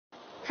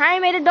हाय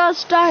मेरे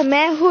दोस्तों,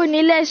 मैं हूँ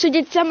नीलय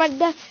सुजीत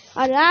समझदार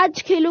और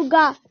आज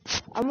खेलूंगा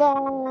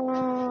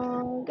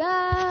among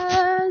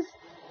us.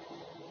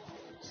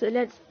 So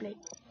let's play.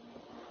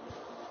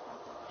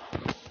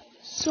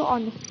 So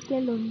on the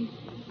scale only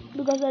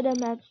because other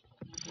match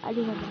I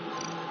do not know.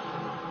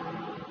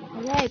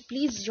 Alright,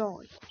 please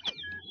join.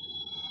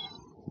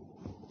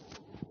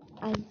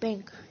 I'm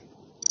pink.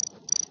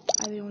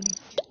 I will own it.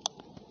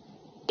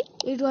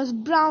 It was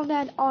brown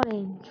and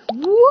orange.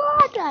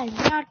 What? I'm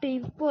not an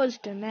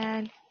imposter,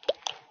 man.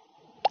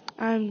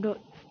 I'm the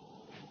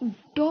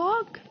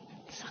dog.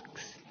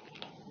 Sucks.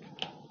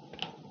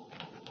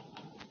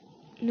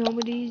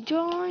 Nobody's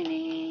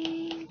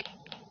joining.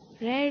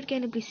 Red,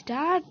 can you please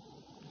start?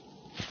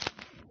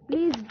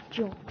 Please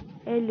join.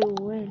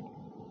 LOL.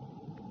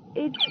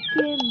 It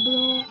came,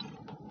 bro.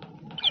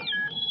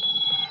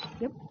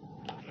 Yep.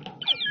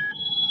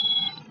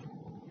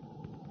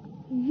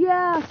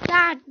 Yeah,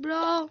 start,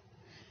 bro.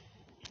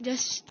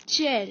 Just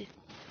chill.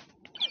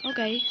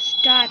 Okay,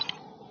 start.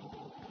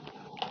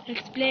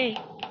 Let's play.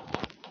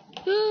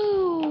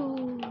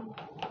 Ooh.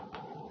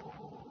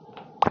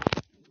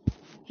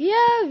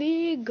 Here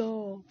we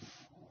go.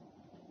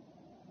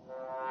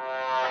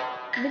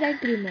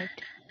 Without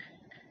remote.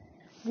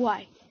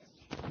 Why?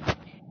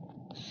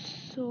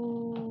 So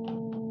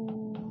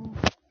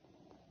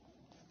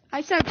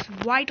I said it's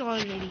white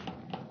already.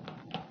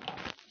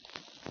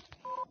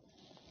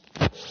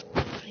 I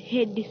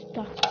hate this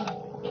stuff.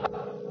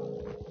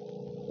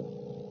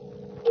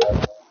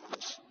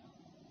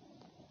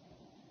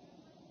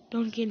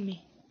 Don't kill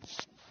me.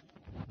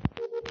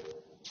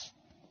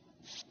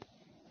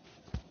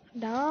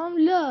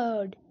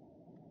 Download.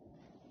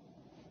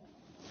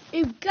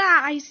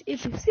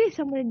 If you see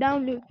someone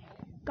download,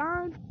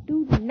 count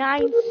to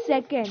 9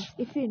 seconds.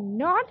 If you're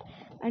not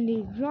and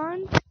he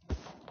runs,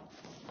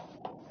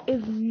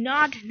 if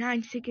not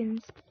 9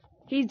 seconds,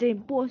 he's the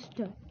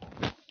imposter.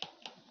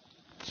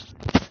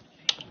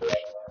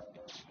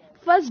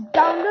 First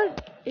download.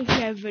 If you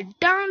have a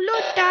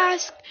download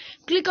task,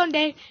 click on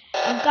that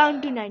and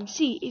count to 9.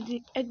 See, it's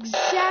the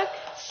exact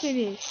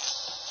finish.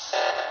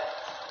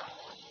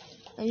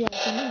 And you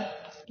have to know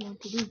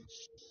what to do.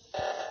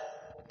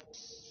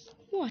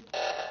 What?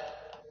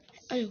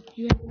 Oh,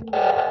 you have to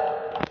know.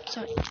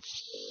 Sorry.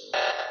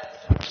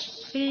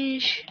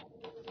 Finish.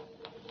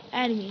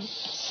 Enemy.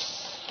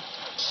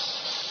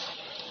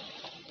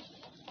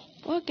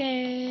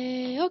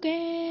 Okay.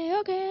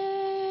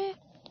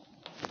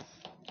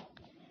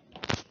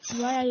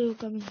 Why are you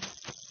coming?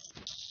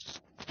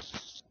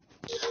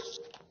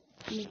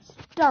 Let's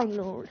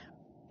download.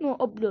 No,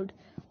 upload.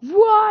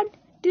 1,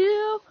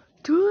 2,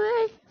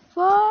 3,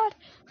 4,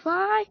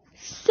 5,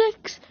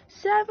 6,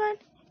 7,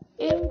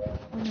 8. Oh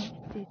no, it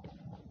did.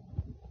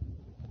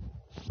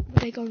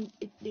 But I can't.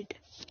 It did.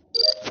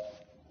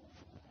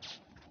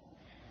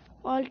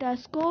 All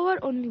tasks over.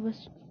 Only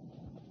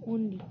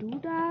 2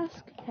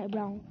 tasks. Hey,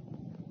 brown.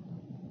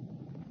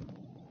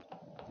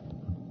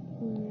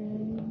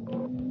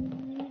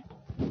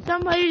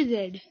 Somebody is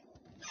dead.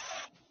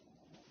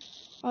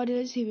 Or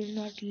else he will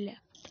not left.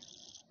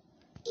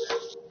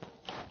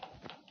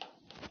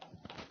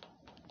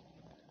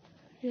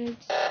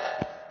 Let's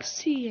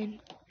see in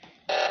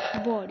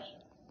body.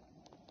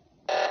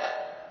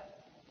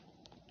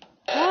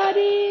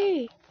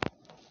 Body!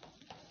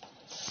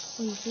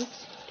 Oh, you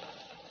fixed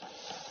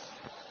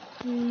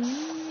it.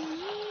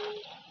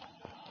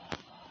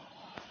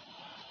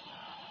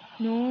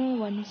 No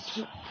one is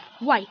here.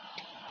 White.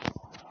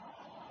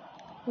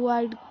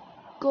 White,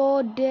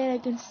 go there. I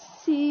can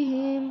see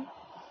him.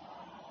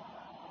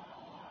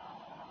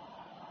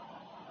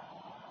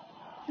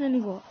 And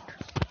he got.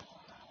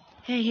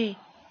 Hey.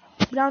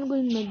 Brown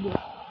going mid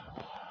there.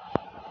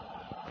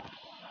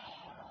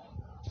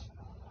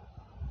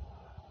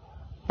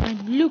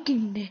 I'm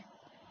looking there.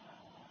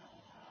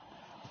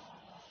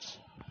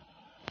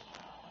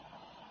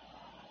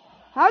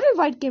 How did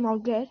white came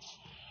out there?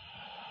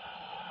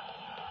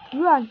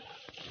 Run.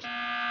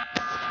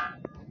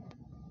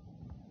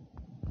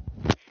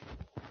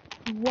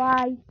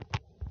 White.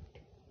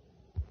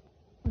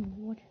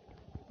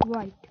 What?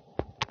 White.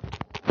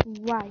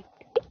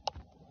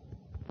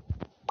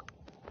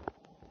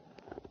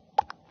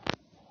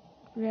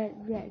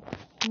 Red.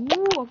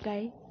 Ooh,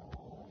 okay.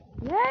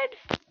 Red.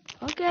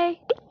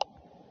 Okay.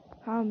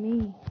 How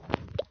me?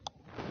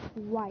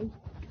 White.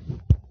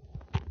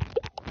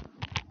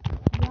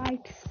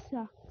 White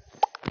sucks.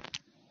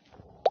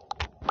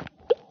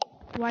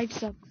 White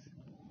sucks.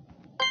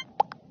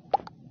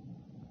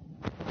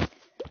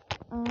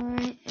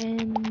 I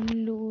am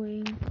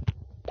doing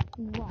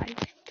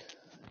white.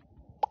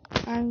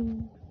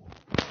 I'm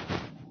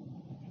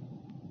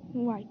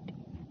white.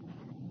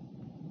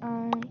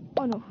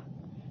 Oh no.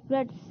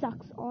 Red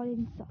sucks.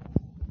 Orange sucks.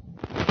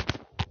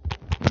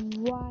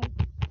 White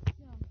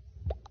sucks.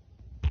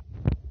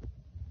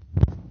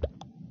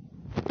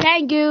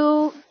 Thank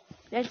you.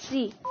 Let's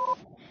see.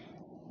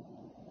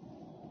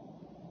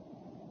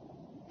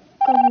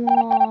 Come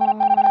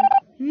on.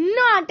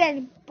 Not an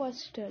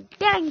imposter.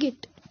 Dang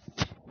it.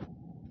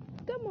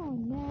 Come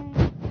on, man.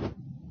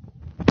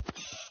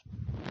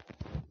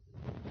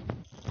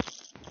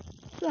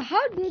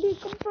 how did he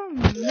come from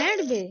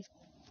Medway?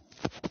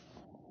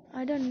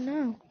 I don't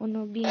know. Oh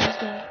no, beans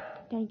there.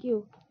 Thank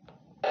you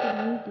for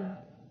the meeting.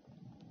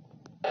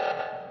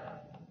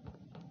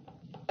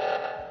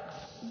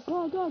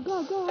 Go, go,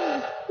 go,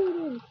 go!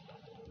 Student!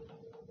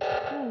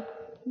 Hey,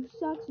 you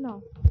sucks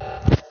now.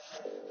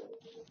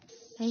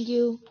 Thank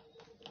you.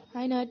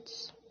 Hi,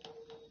 nuts.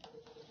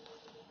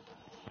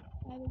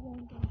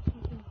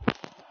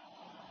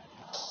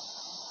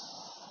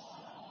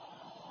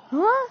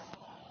 Huh?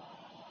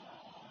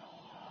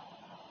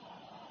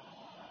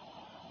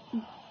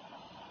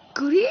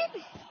 Green?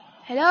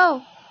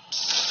 Hello?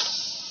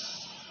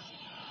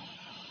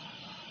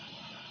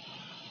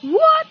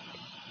 What?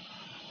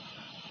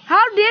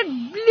 How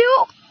did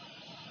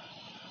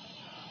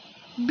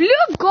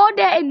Blue go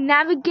there in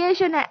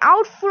navigation and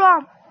out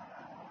from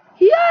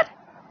here?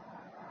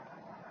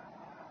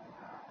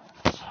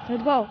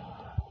 Let's go.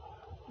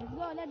 Let's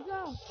go, let's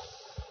go.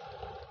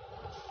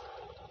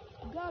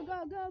 Go,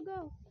 go, go,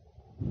 go.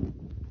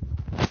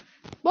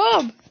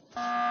 Boom!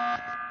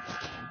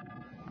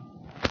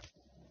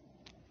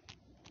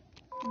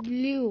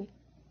 Blue.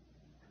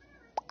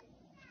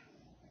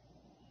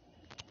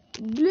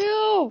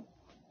 Blue!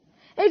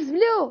 It's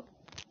Blue!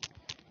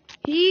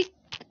 He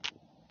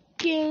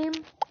came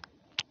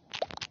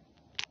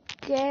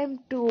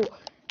to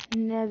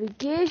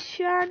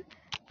navigation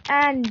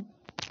and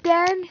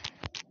then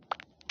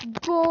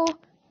go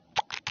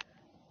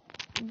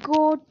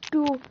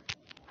to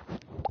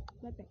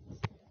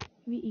weapons.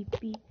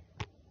 VEP.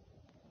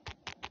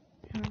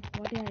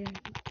 What did I do?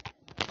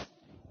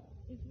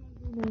 It's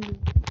not good.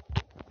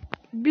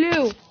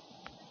 Blue.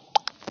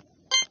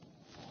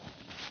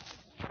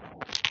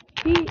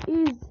 He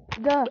is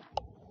the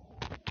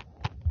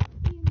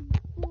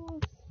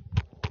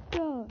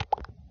impostor.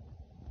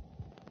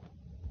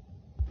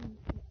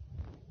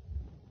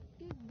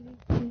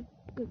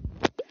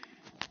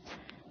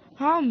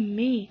 How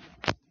me?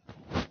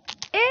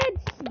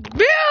 It's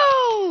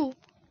Blue!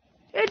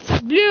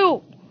 It's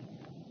Blue!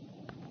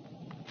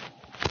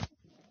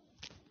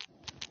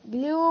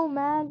 Blue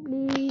man,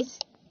 please.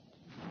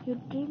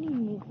 You're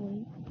training me,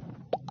 boy.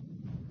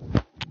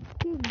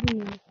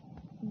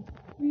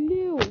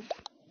 Blue.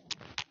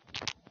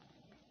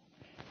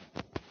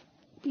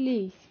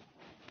 Please.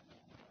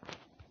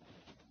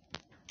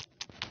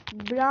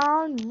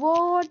 Brown,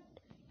 vote.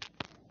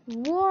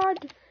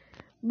 What?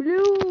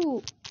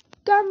 Blue.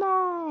 Come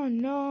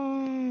on.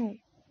 No.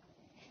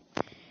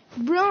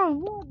 Brown,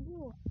 vote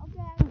blue.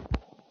 Okay.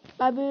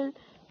 I will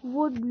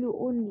vote blue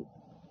only.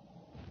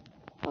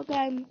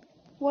 Okay.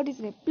 What is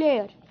the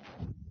player?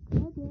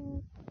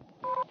 Okay.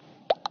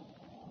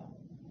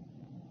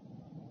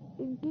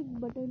 In click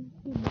button,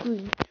 click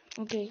green.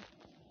 Okay.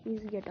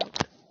 Please get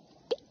out.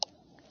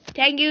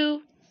 Thank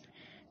you.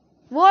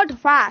 Vote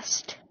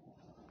fast.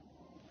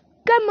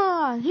 Come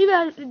on. He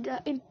was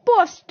the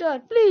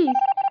imposter. Please.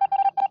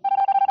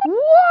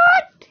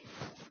 What?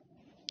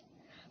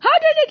 How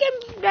did he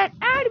get that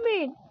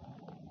admin?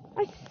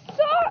 I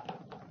saw.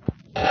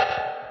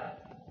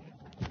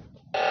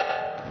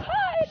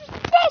 How is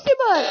it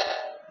possible?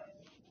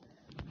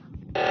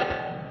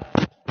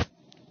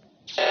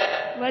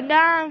 One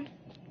down.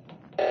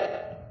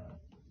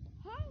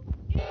 How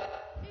it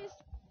is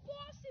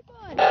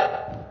possible?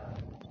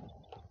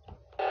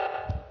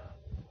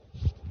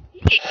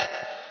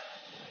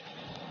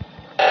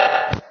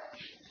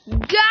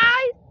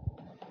 Guys,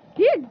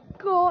 he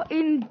go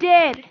in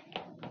there.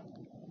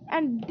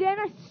 And then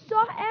I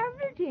saw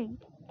everything.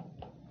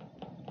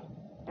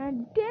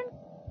 And then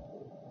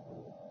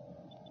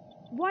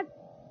what?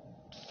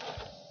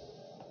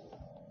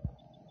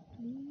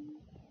 Please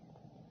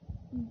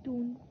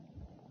don't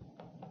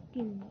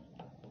kill me.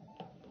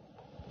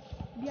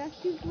 We are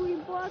still 2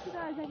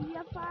 imposters and we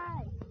are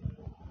 5.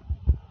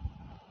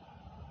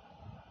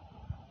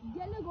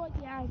 Yellow got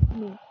at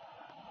me.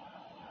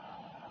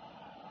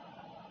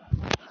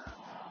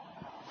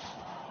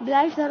 The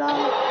lights are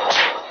on.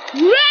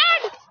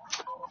 Red!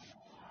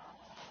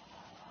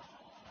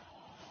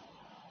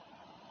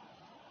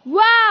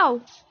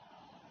 Wow!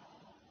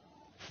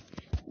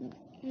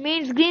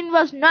 Means green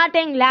was not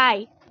a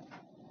lie.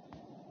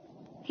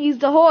 He's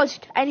the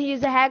host and he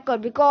is a hacker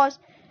because...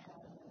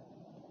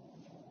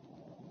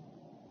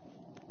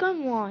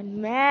 Come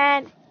on,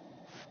 man.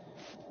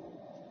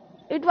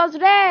 It was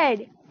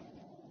red.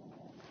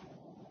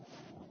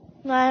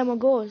 I am a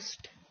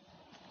ghost.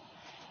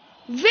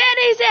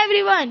 Where is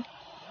everyone?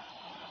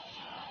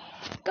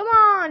 Come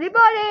on,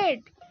 report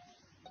it.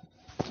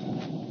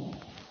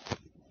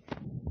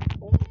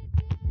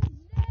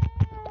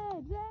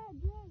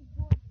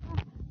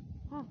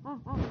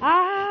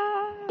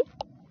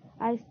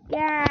 I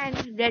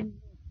scanned red.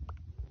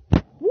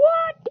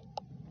 What?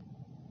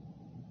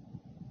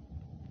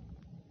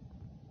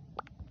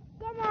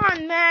 Come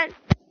on, man.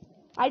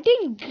 I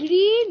think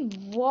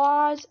green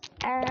was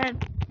an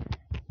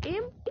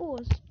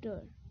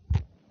imposter.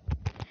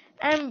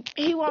 And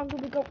he wants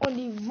to become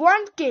only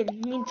 1 kill,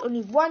 means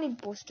only 1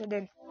 imposter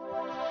then.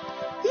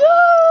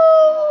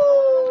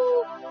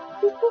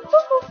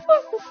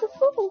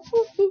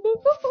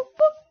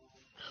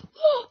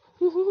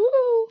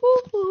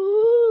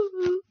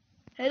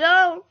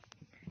 Hello?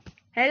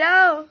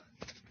 Hello?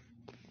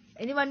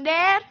 Anyone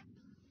there?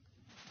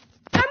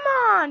 Come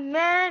on,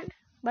 man.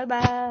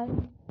 Bye-bye.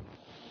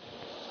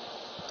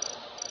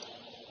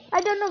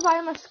 I don't know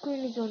why my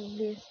screen is on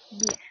this.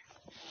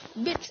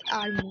 Bits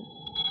army.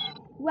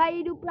 Why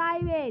you do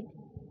private?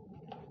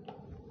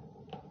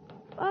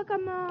 Oh,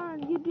 come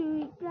on. You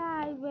do it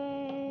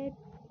private.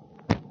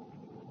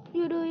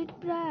 You do it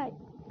private.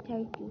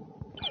 Thank you.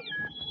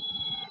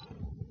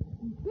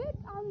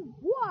 Bits army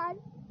what?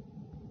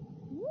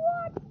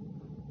 What?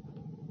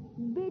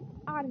 Bits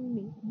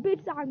army.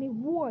 Bits army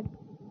what?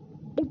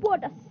 You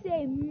put a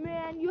say,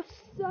 man. You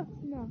suck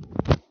now.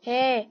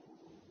 Hey.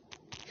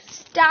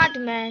 Start,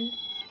 man.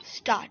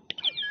 Start.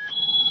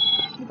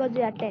 Because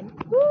they are 10.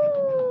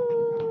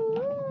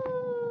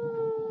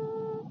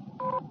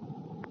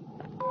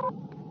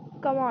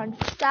 Come on,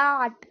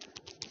 start.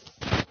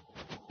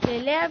 They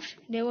left.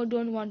 They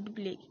don't want to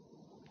play.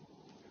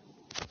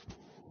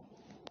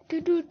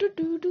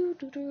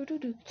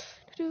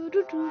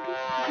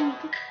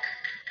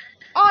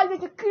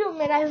 Always a crew,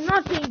 man. I'm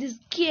not playing this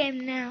game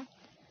now.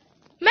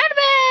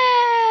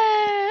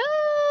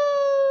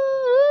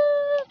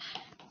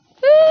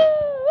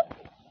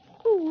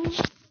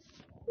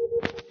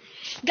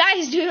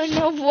 Guys, do you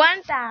know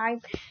one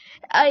time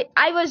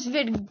I was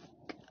with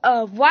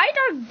white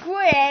or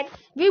green,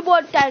 we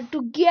both are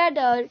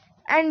together,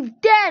 and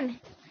then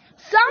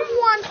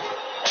someone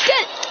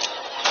killed.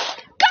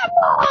 Come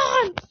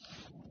on!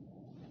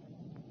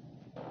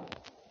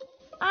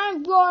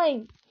 I'm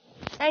going,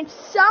 and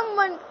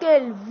someone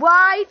killed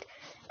white,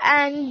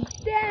 and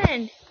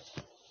then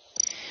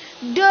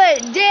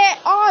they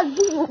all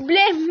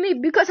blamed me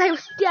because I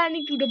was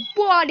standing to the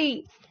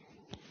body.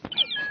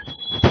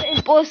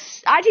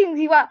 I think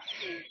he was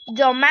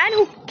the man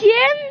who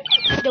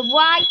killed the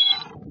white.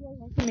 He was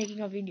also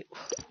making a video.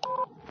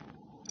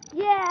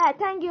 Yeah,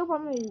 thank you for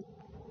me.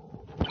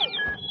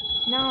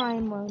 Now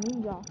I'm a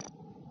ninja.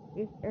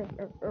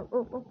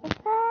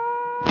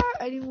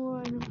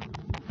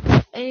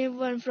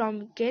 Anyone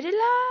from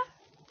Kerala?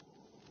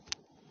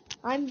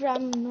 I'm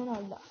from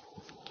Nilay.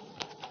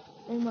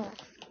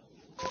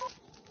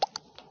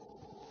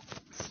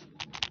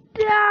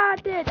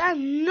 Start it.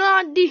 I'm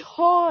not the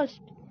host.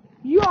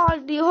 You're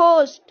the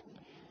host.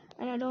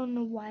 And I don't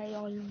know why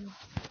all you are the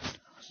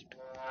host.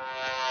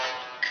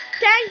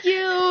 Thank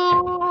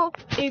you.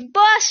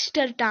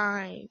 Impostor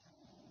time.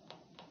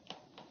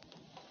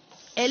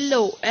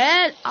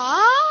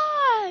 L-O-L-I.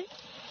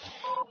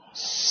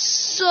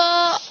 So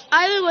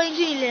I will go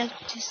into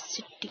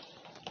electricity.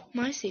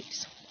 My safe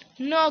zone.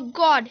 No,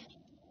 God.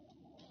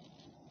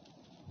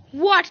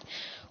 What?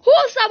 Who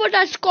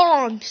sabotaged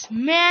comms,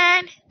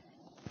 man?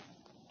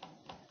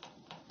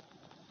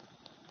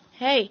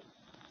 Hey.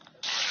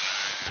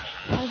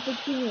 I'm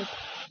fixing it.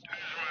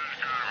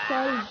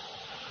 Sorry.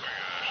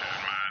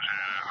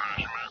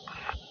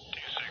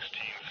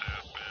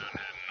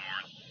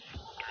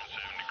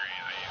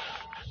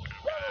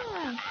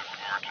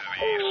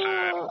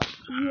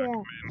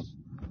 Yeah.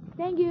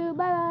 Thank you.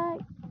 Bye bye.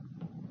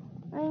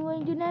 I'm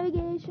going to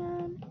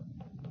navigation.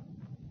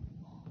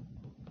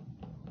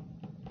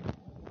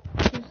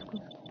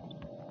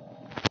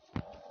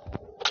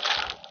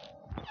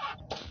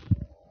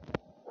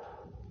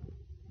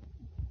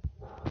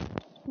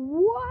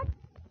 What?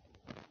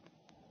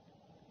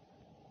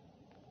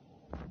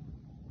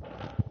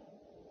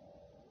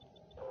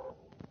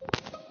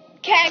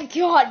 Thank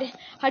God.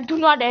 I do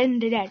not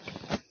end that.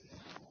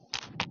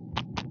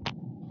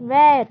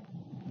 Where?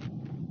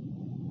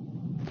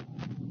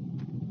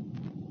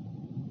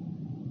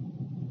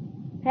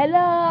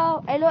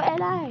 Hello. Hello,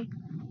 Li.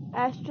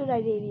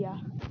 Asteroid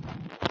area.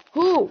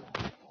 Who?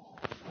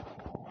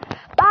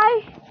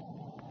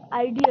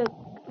 Idea.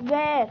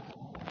 Where?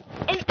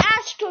 An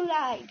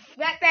asteroid.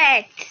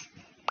 Weapons.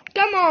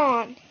 Come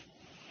on.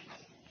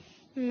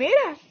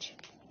 Mirage.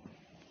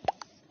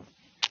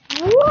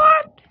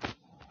 What?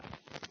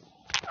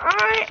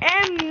 I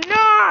am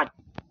not.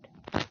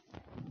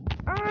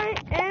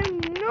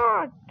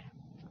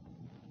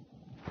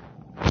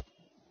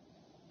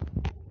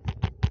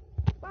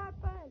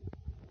 Papa.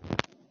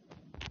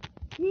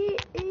 He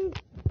is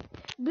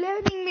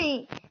blaming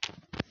me.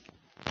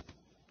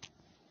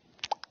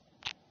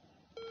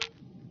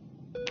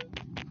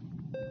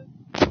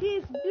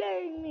 He's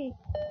blaming me.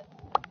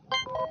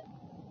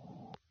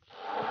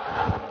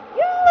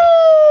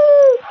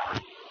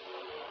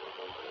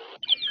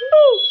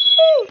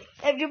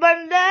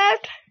 Everyone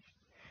left.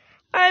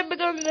 I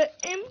become the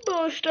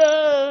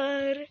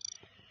impostor.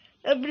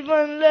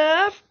 Everyone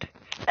left.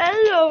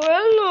 Hello.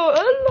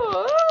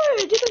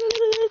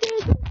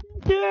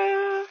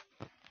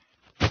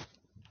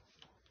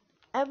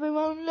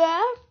 Everyone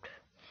left.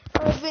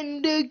 I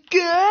win the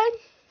game.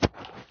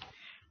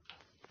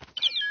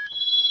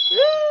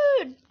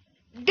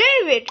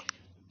 David.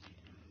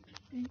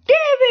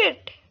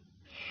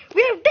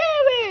 We have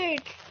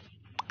David.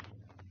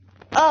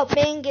 Oh,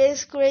 Pink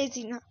is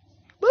crazy now.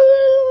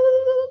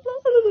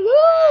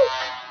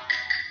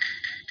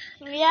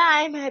 Yeah,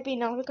 I'm happy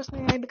now because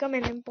I become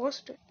an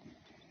imposter.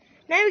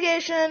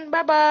 Navigation,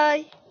 bye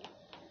bye.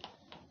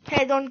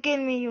 Hey, don't kill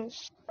me, you.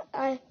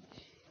 I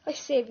I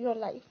save your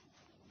life.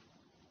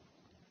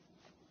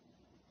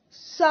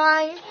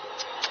 Sign.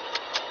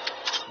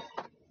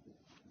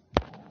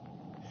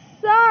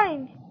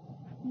 Sign.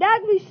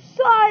 Dad, we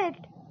saw it.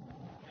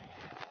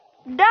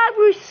 Dad,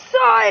 we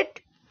saw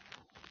it.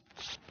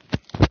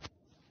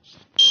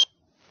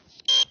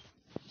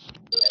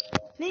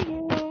 Thank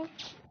you.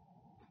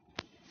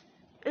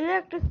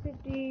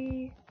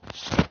 Electricity.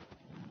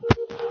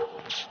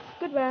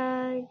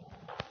 Goodbye.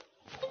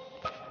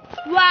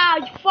 Wow,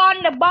 you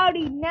found the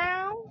body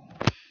now.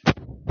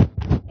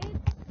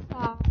 It's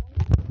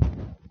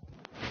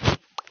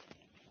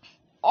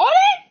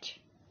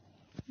orange.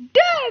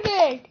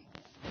 David.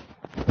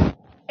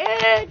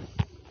 It's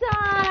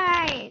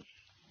sign.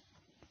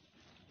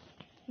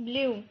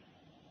 Blue.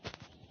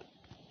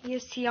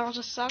 Yes, he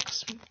also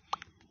sucks.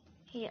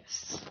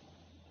 Yes.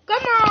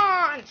 Come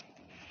on.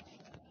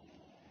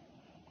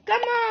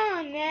 Come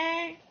on,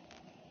 man.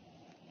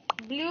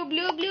 Blue,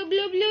 blue, blue,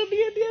 blue, blue,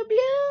 blue, blue,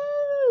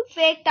 blue.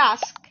 Fake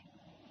task.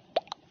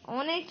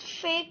 Only it's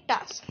fake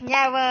task.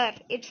 Never.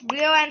 It's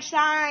blue and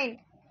sign.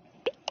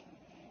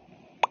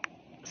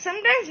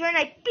 Sometimes when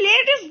I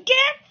play this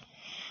game,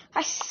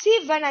 I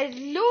see when I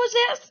lose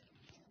it,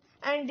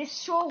 and they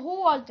show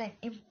who was the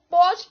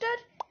imposter.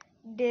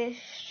 They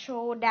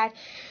show that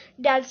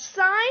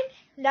sign,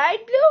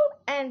 light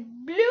blue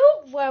and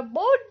blue were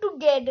both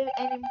together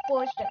an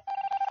imposter.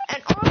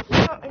 And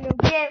also in the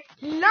game,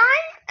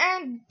 lime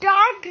and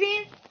dark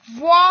green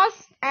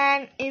was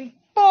an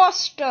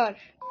imposter.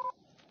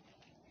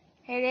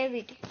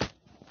 Heredity.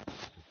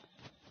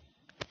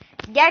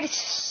 That is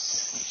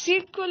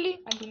secretly,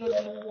 I do not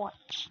know what.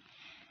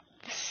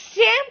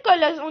 Same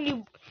colors,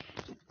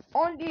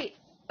 only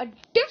a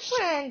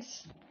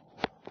difference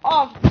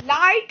of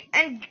light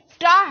and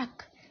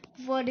dark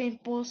were the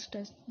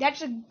imposters.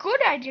 That's a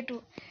good idea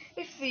too,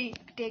 if we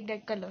take the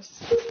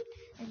colors.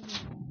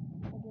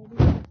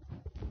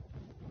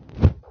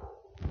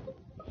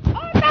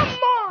 Oh, come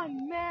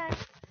on, man!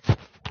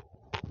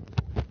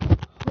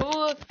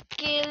 Who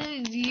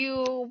killed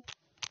you,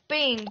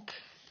 pink?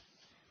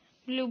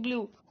 Blue,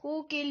 blue.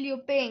 Who killed you,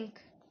 pink?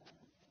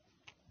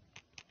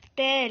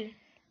 Tell.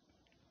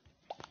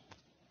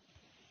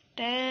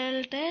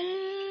 Tell,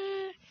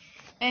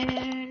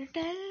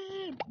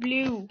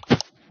 blue.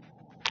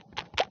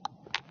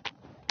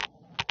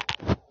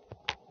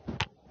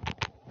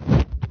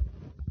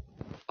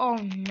 Oh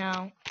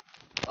no.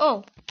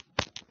 Oh.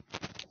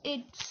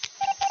 It's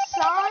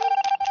sun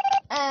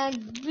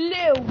and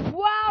blue.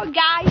 Wow,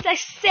 guys, I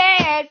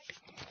said.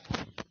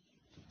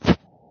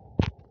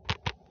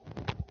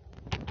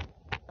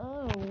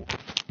 Oh,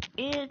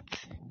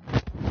 it's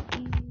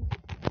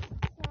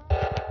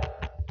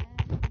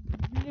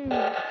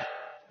blue.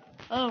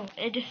 Oh,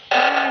 it is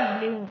sun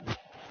blue.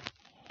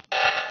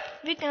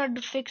 We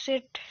cannot fix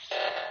it.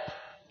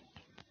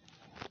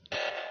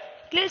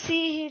 Let's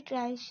see it.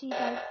 She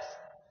types.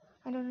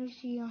 I don't know if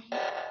she on here.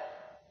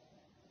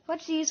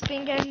 But she is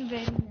pink and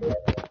very nice.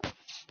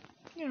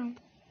 You know.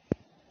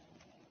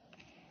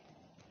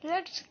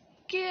 Let's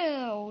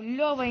go.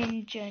 Lava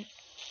engine.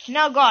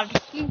 Now, God,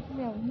 please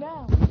no,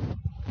 now.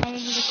 I will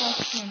do the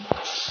question.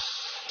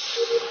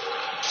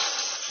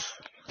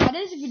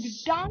 Others, if you do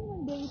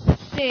down they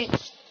say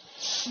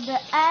the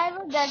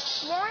arrow that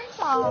points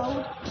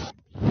out.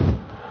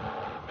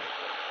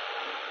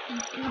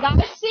 You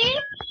guys see?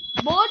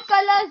 Both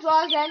colors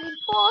was an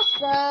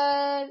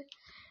imposter.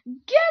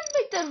 Give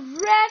me the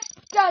red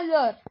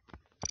color.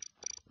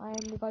 I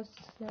am because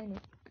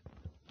Sonic.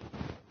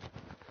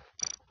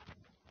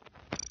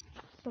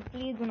 So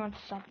please do not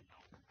stop.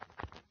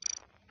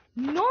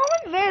 No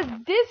one wears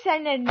this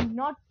hat and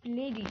not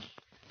lady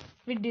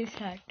with this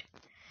hat.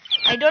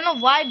 I don't know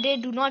why they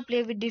do not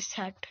play with this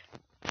hat.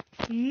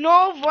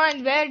 No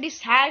one wear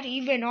this hat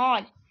even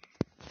all.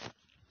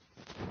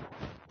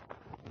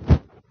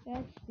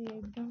 Let's see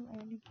exam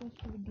and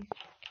post with this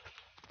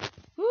hat.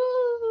 Woo!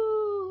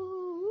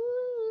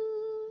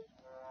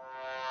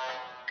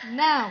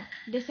 Now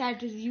this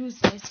hat is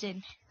useless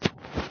then.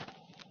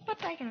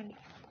 But I can.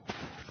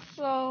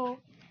 So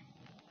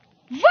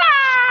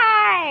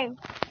wow!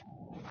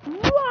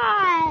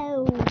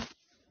 Wow!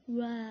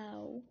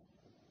 Wow!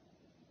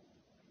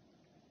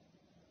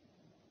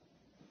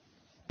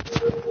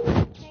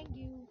 Thank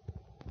you.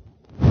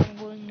 I'm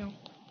going now.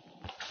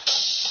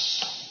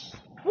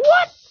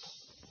 What?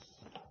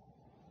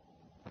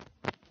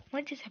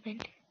 What just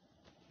happened?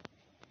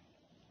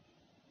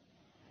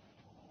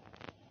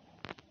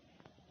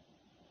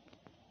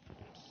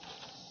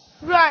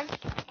 Run!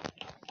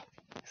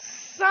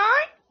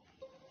 Son?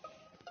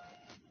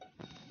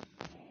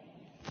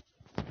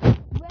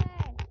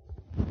 Where?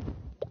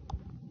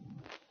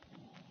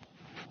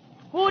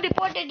 Who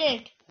reported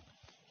it?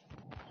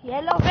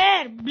 Yellow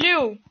where?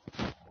 Blue.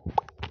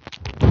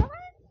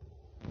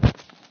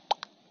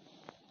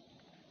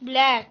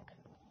 Black.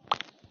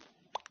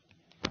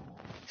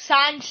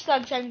 Sign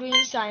sucks. I'm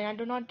doing sign. I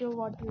do not know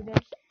what to do.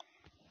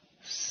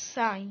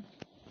 sign.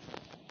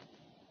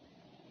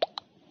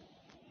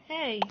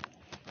 Hey,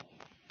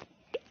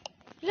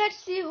 let's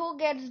see who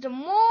gets the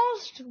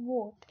most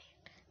vote.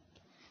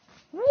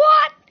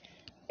 What?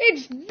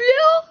 It's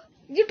blue?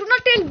 You do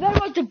not tell where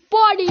was the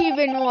body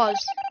even was.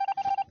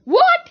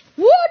 What?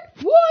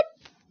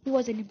 He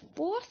was an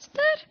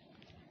impostor?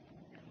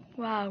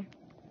 Wow.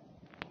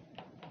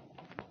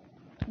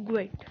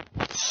 Great.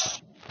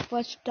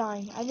 First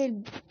time. I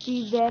will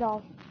be aware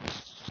of.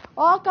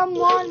 Oh, come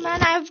on,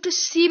 man. I have to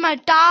see my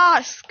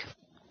task.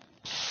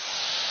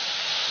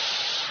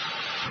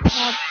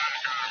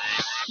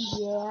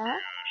 Yeah.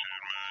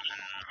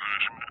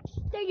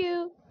 Thank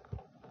you.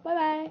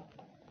 Bye-bye.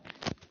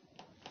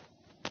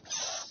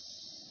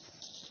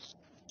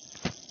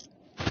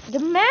 The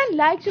man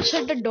likes to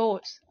shut the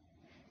doors.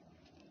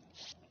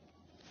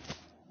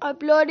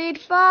 Upload it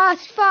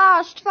fast.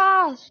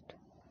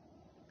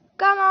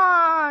 Come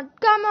on.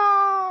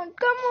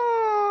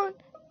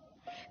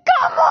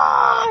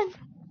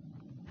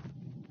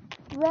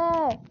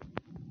 Where?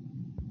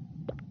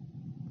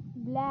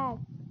 Black.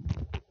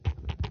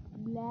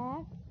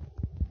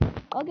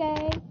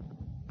 Okay.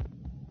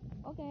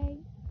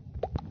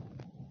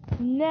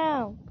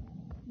 Now.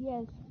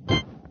 Yes.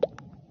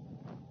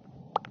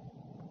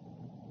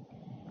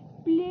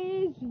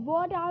 Please,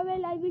 what I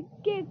will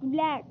kick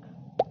black.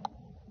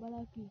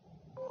 Balaki.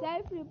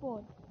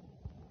 Self-report.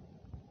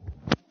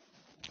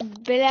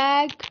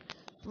 Black,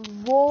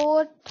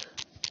 vote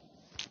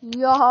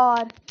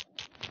yourself.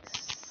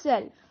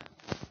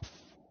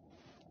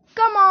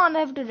 Come on, I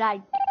have to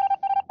write.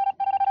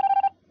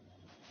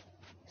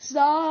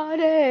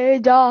 सारे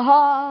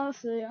जहां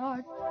से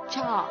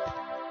अच्छा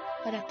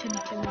और अच्छा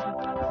निकलेगा.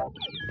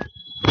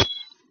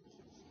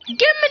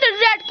 Give me the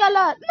red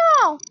color.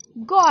 No.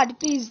 God,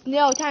 please.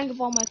 No, thank you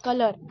for my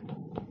color.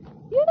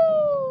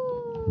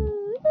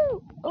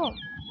 Oh,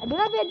 I do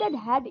not get that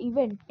hat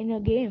even in a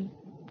game.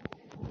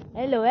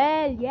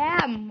 LOL,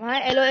 yeah,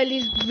 my LOL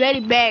is very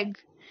big.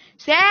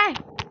 Say,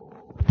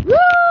 woo,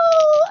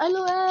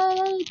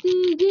 LOL.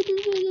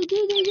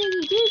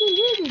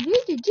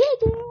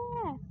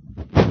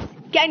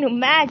 Can you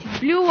match?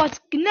 Blue was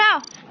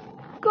no.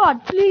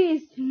 God,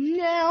 please,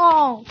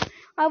 no.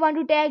 I want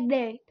to take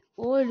that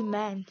old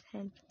man's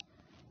hand.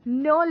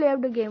 No,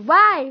 left the game.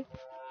 Why?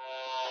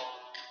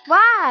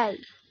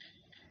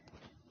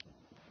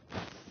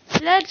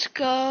 Let's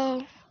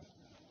go.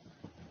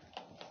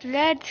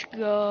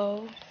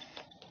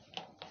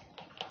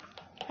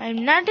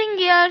 I'm nothing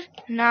here.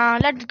 Now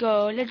let's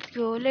go to.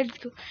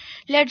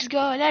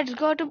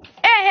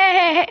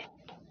 Hey.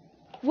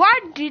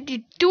 What did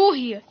you do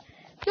here?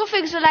 You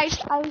fix the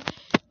lights. I will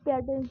pay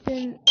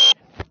attention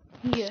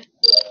here.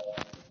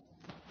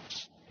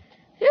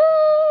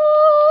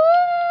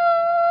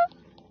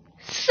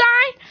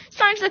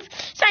 Signs,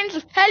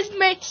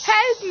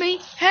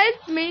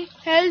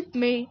 help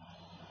me.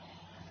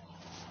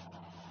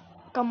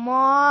 Come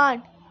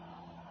on.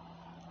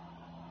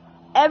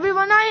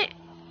 Everyone,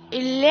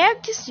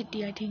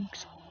 electricity, I think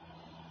so.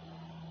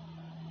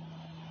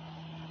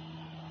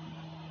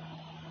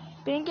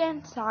 Pink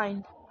and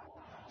sign.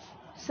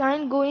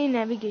 Sign go in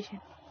navigation.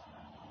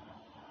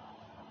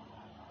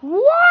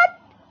 What?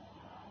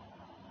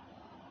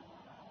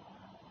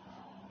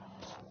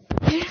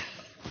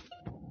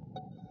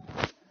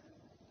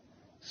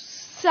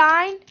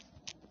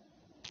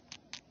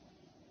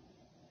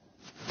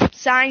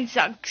 Sign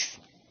sucks.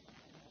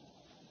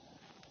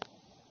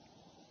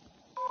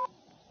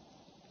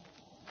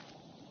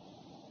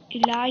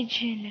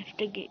 Elijah left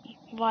the game.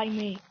 Why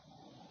me?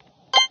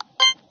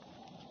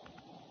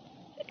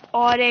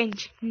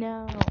 Orange.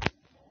 No.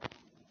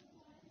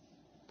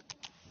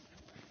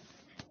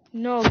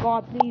 No,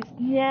 God, please.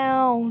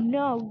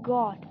 No,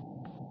 God.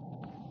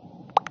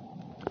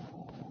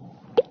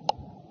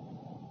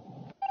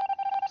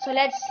 So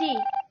let's see.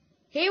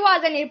 He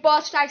was an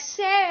imposter, I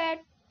said.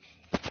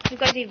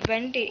 Because he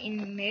went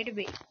in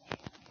midway.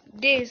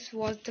 This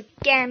was the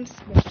camp's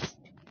best.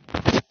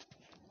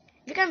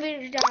 We can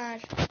read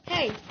that.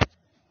 Hey,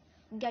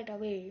 get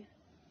away.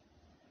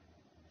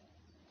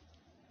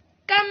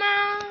 Come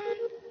on.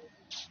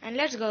 And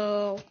let's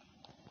go.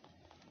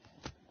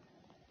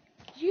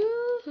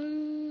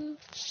 Yoo-hoo.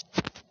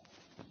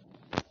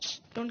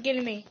 Don't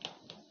kill me.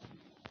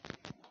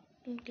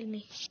 Thank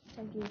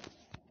you.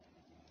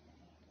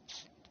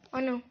 Oh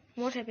no,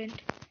 what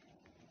happened?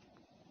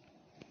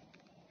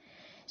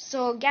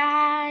 So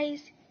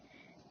guys,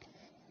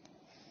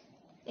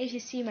 if you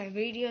see my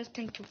videos,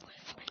 thank you for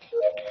watching.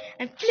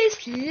 And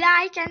please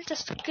like and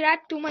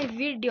subscribe to my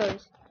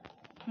videos.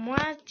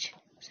 Much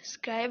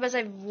subscribers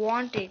I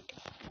want it.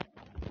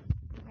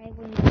 I have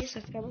only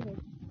subscribers.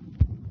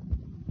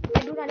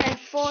 I do not have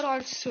 4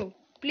 also.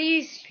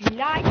 Please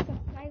like,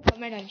 subscribe,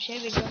 comment and share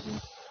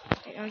videos.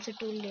 I also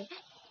told you.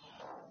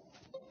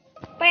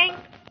 Bang!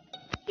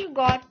 You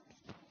got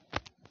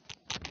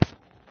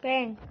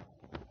bang.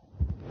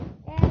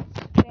 That's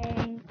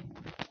bang.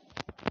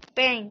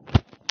 Bang.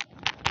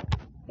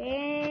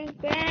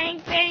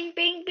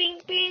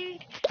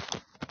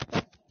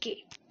 Okay.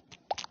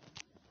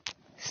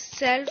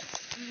 Self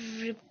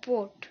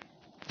report.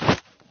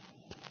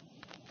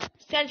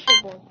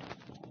 Self-report.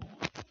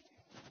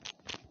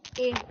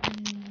 If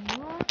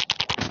not,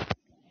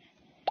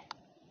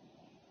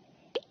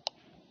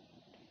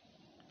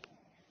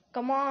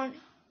 come on,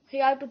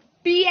 you have to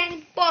be an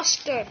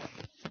imposter.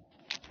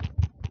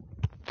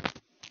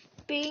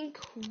 Pink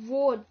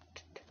vote.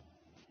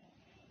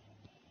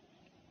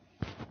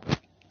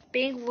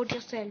 Pink vote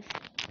yourself.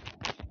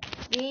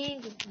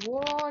 Pink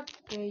vote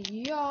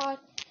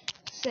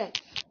yourself.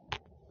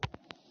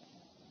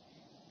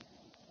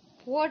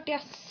 Vote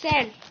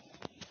yourself.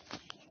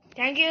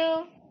 Thank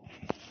you.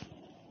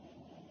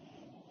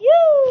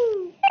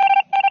 You.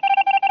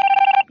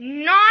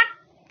 Not.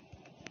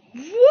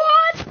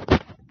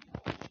 What?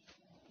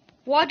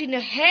 What in the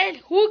hell?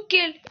 Who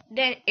killed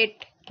then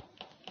it?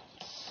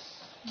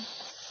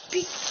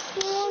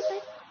 Because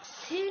I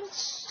think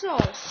so.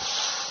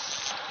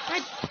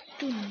 I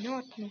do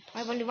not know. I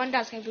have only one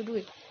task. I have to do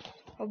it.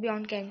 Or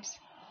beyond games.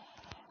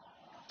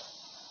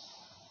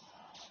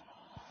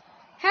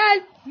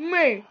 Help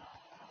me!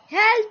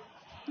 Help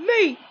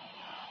me!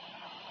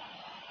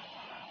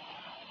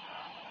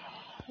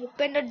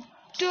 Open the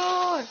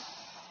door.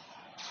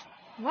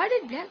 Why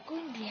did Black go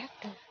in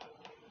reactor?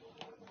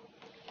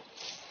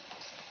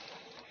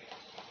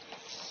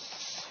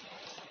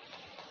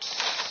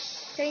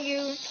 Thank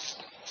you.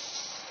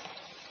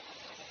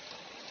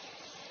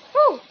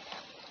 Oh!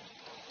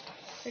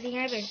 Nothing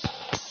happened.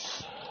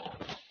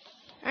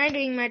 I'm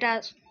doing my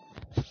task.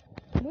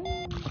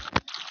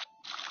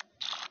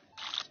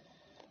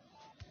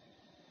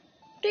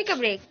 Take a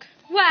break.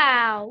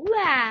 Wow,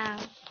 wow.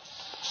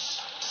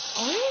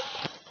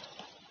 Orange?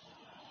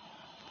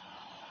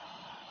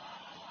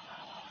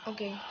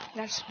 Okay,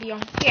 that's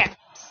beyond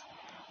cats.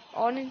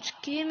 Orange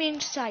came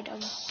inside.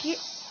 Okay.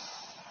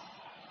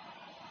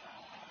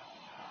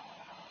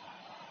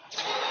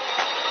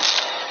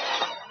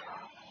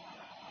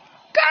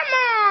 Come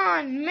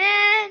on,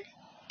 man.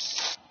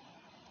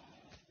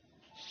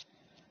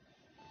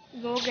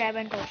 Go grab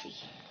a coffee.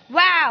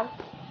 Wow.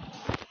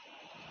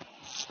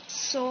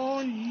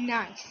 So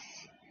nice.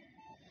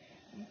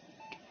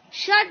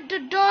 Shut the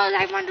door.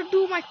 I want to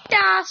do my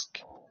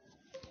task.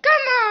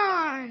 Come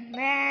on,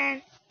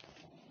 man.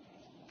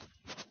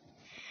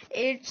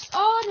 It's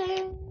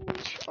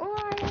orange.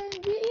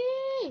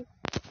 Orange.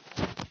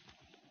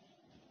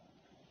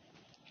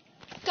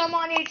 Come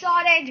on, it's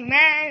orange,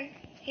 man.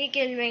 He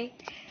killed me.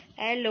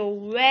 Hello,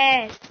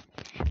 where?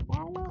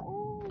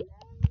 Hello,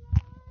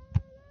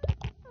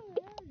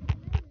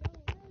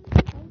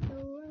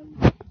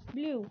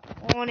 blue,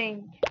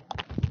 orange.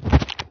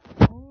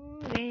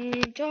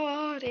 Orange,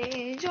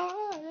 orange,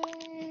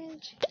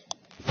 orange.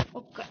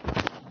 Okay.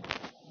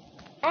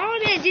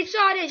 Orange, it's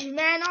orange,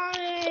 man,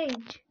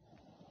 orange.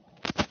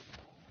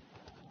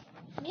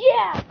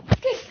 Yeah.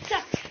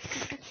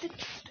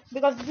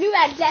 Because blue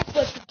and black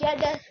were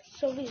together,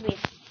 so we win.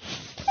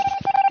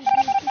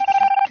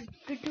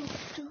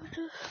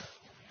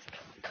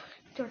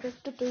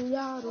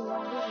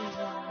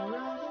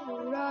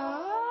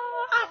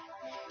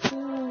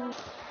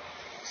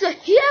 So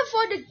here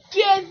for the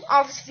game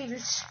of Civil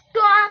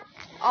Storm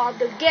or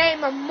the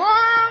game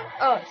Among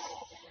Us.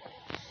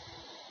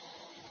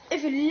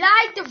 If you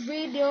like the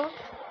video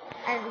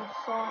and you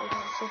saw it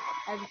also,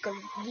 and you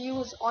can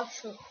views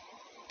also.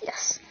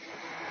 Yes.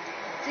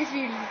 So if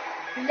you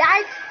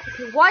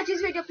watch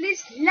this video,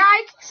 please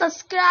like,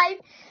 subscribe,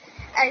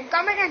 and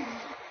comment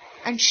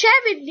and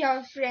share with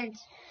your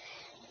friends.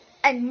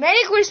 And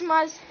Merry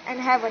Christmas and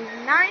have a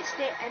nice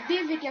day and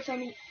be with your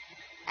family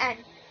and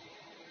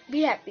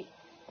be happy.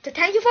 So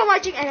thank you for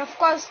watching and of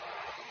course,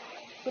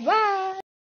 goodbye.